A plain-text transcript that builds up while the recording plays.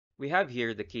We have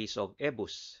here the case of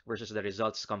Ebus versus the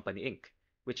Results Company Inc.,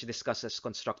 which discusses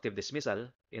constructive dismissal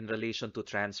in relation to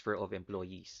transfer of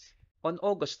employees. On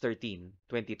August 13,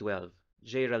 2012,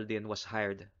 Geraldine was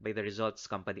hired by the Results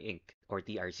Company Inc., or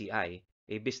TRCI,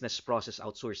 a business process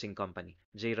outsourcing company.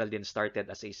 Geraldine started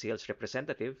as a sales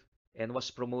representative and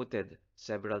was promoted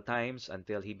several times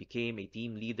until he became a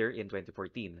team leader in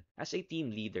 2014. As a team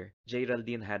leader,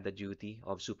 Geraldine had the duty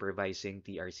of supervising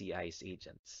TRCI's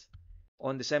agents.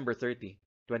 On December 30,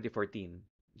 2014,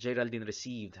 Geraldine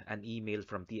received an email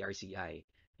from TRCI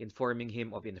informing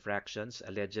him of infractions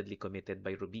allegedly committed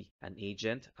by Ruby, an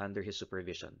agent under his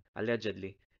supervision.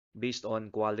 Allegedly, based on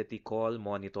quality call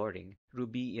monitoring,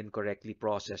 Ruby incorrectly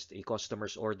processed a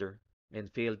customer's order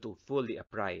and failed to fully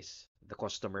apprise the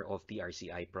customer of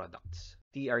TRCI products.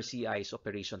 TRCI's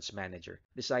operations manager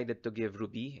decided to give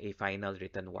Ruby a final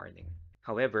written warning.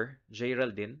 However,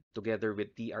 Geraldine, together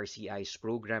with TRCI's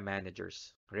program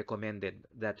managers, recommended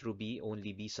that Ruby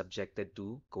only be subjected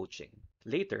to coaching.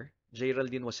 Later,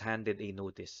 Geraldine was handed a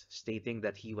notice stating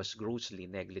that he was grossly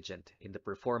negligent in the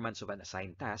performance of an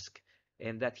assigned task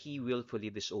and that he willfully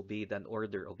disobeyed an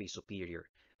order of a superior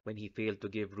when he failed to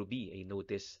give Ruby a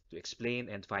notice to explain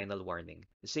and final warning.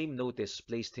 The same notice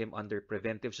placed him under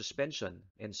preventive suspension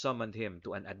and summoned him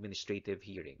to an administrative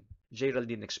hearing.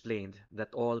 Geraldine explained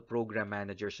that all program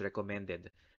managers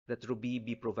recommended that Ruby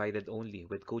be provided only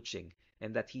with coaching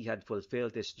and that he had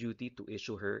fulfilled his duty to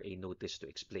issue her a notice to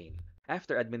explain.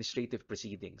 After administrative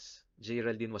proceedings,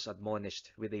 Geraldine was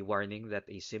admonished with a warning that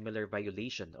a similar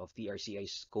violation of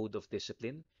TRCI's Code of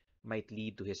Discipline might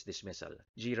lead to his dismissal.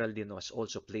 Geraldine was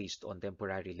also placed on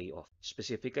temporary layoff.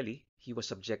 Specifically, he was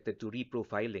subjected to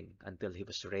reprofiling until he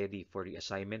was ready for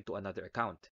reassignment to another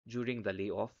account. During the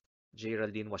layoff,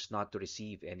 Geraldine was not to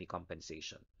receive any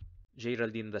compensation.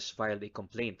 Geraldine thus filed a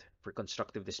complaint for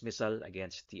constructive dismissal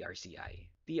against TRCI.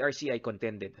 TRCI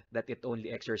contended that it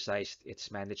only exercised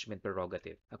its management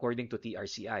prerogative. According to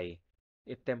TRCI,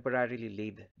 it temporarily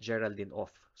laid Geraldine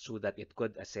off so that it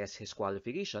could assess his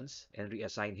qualifications and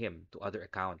reassign him to other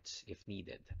accounts if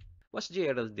needed. Was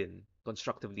Geraldine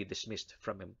constructively dismissed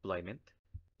from employment?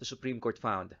 The Supreme Court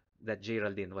found that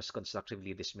Geraldine was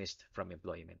constructively dismissed from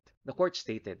employment. The court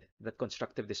stated that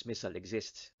constructive dismissal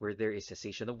exists where there is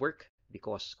cessation of work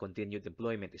because continued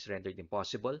employment is rendered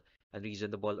impossible,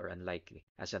 unreasonable, or unlikely,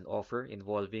 as an offer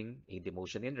involving a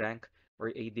demotion in rank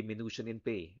or a diminution in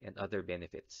pay and other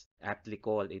benefits, aptly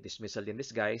called a dismissal in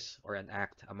disguise or an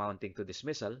act amounting to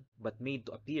dismissal but made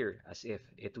to appear as if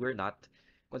it were not.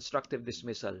 Constructive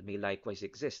dismissal may likewise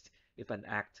exist if an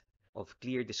act of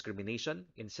clear discrimination,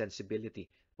 insensibility,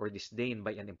 or disdain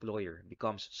by an employer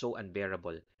becomes so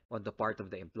unbearable on the part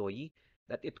of the employee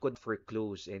that it could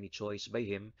foreclose any choice by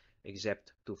him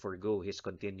except to forego his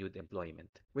continued employment.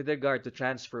 With regard to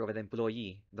transfer of an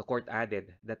employee, the court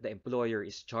added that the employer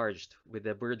is charged with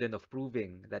the burden of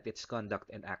proving that its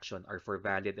conduct and action are for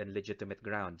valid and legitimate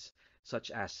grounds, such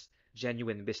as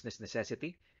genuine business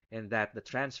necessity, and that the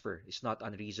transfer is not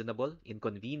unreasonable,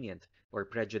 inconvenient, or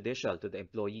prejudicial to the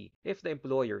employee. If the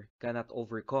employer cannot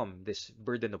overcome this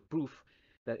burden of proof,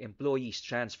 the employee's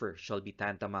transfer shall be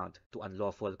tantamount to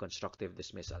unlawful constructive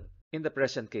dismissal. In the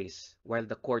present case, while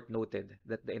the court noted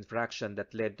that the infraction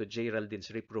that led to Geraldine's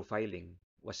reprofiling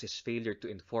was his failure to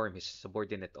inform his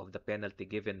subordinate of the penalty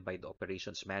given by the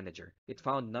operations manager, it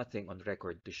found nothing on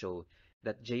record to show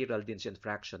that Geraldine's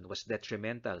infraction was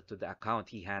detrimental to the account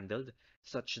he handled,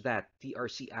 such that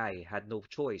TRCI had no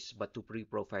choice but to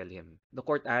pre-profile him. The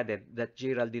court added that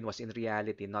Geraldine was in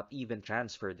reality not even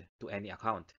transferred to any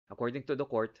account. According to the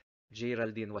court,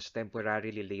 Geraldine was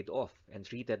temporarily laid off and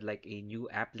treated like a new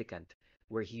applicant,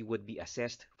 where he would be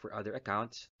assessed for other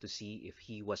accounts to see if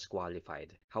he was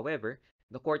qualified. However,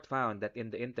 the court found that in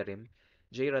the interim,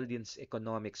 Geraldine's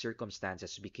economic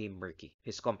circumstances became murky.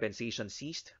 His compensation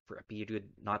ceased for a period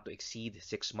not to exceed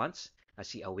 6 months as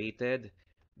he awaited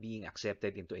being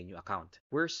accepted into a new account.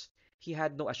 Worse, he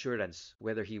had no assurance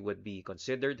whether he would be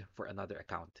considered for another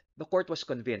account. The court was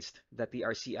convinced that the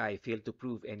RCI failed to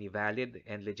prove any valid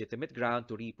and legitimate ground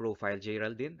to reprofile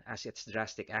Geraldine, as its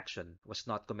drastic action was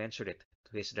not commensurate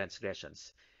to his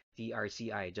transgressions. The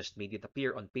RCI just made it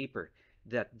appear on paper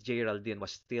that Geraldine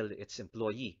was still its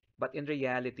employee, but in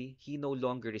reality, he no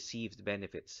longer received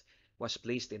benefits, was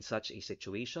placed in such a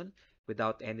situation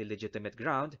without any legitimate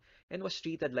ground, and was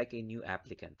treated like a new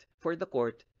applicant. For the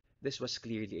court, this was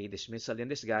clearly a dismissal in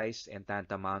disguise and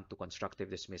tantamount to constructive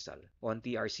dismissal. On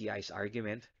TRCI's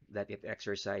argument that it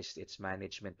exercised its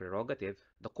management prerogative,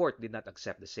 the court did not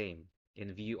accept the same,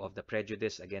 in view of the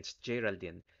prejudice against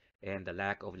Geraldine and the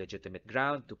lack of legitimate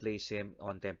ground to place him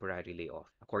on temporary layoff.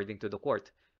 According to the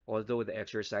court, Although the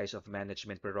exercise of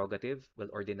management prerogative will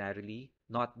ordinarily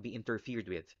not be interfered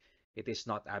with, it is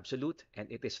not absolute and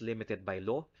it is limited by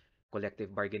law,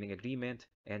 collective bargaining agreement,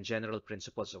 and general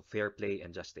principles of fair play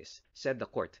and justice, said the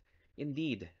court.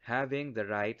 Indeed, having the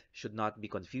right should not be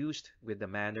confused with the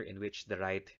manner in which the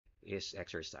right is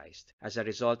exercised. As a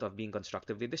result of being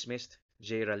constructively dismissed,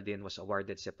 Geraldine was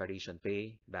awarded separation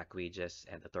pay, back wages,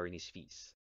 and attorney's fees.